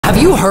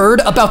Have you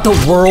heard about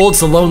the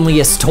world's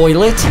loneliest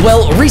toilet?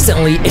 Well,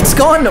 recently, it's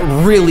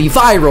gone really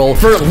viral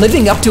for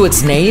living up to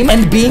its name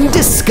and being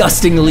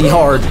disgustingly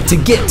hard to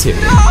get to.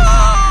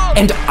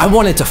 And I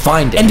wanted to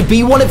find it and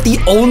be one of the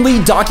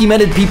only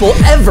documented people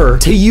ever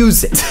to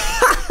use it.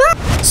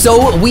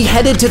 So we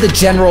headed to the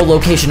general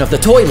location of the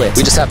toilet.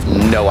 We just have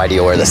no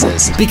idea where this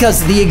is.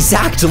 Because the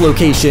exact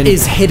location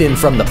is hidden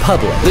from the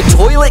public. The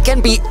toilet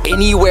can be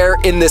anywhere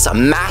in this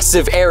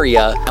massive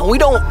area, and we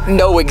don't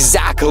know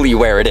exactly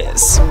where it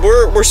is.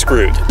 We're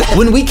screwed.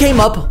 When we came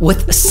up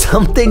with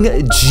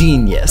something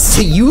genius,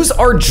 to use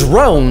our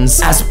drones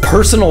as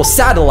personal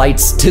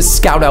satellites to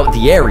scout out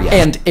the area,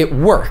 and it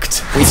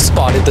worked. We've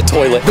spotted the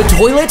toilet. The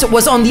toilet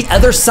was on the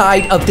other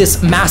side of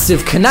this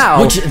massive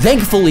canal, which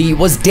thankfully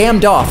was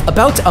dammed off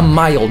about a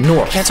mile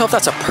north. Can't tell if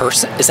that's a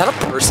person. Is that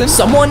a person?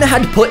 Someone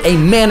had put a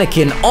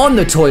mannequin on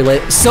the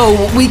toilet, so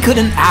we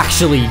couldn't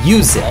actually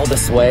use it. All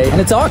this way,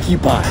 and it's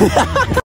occupied.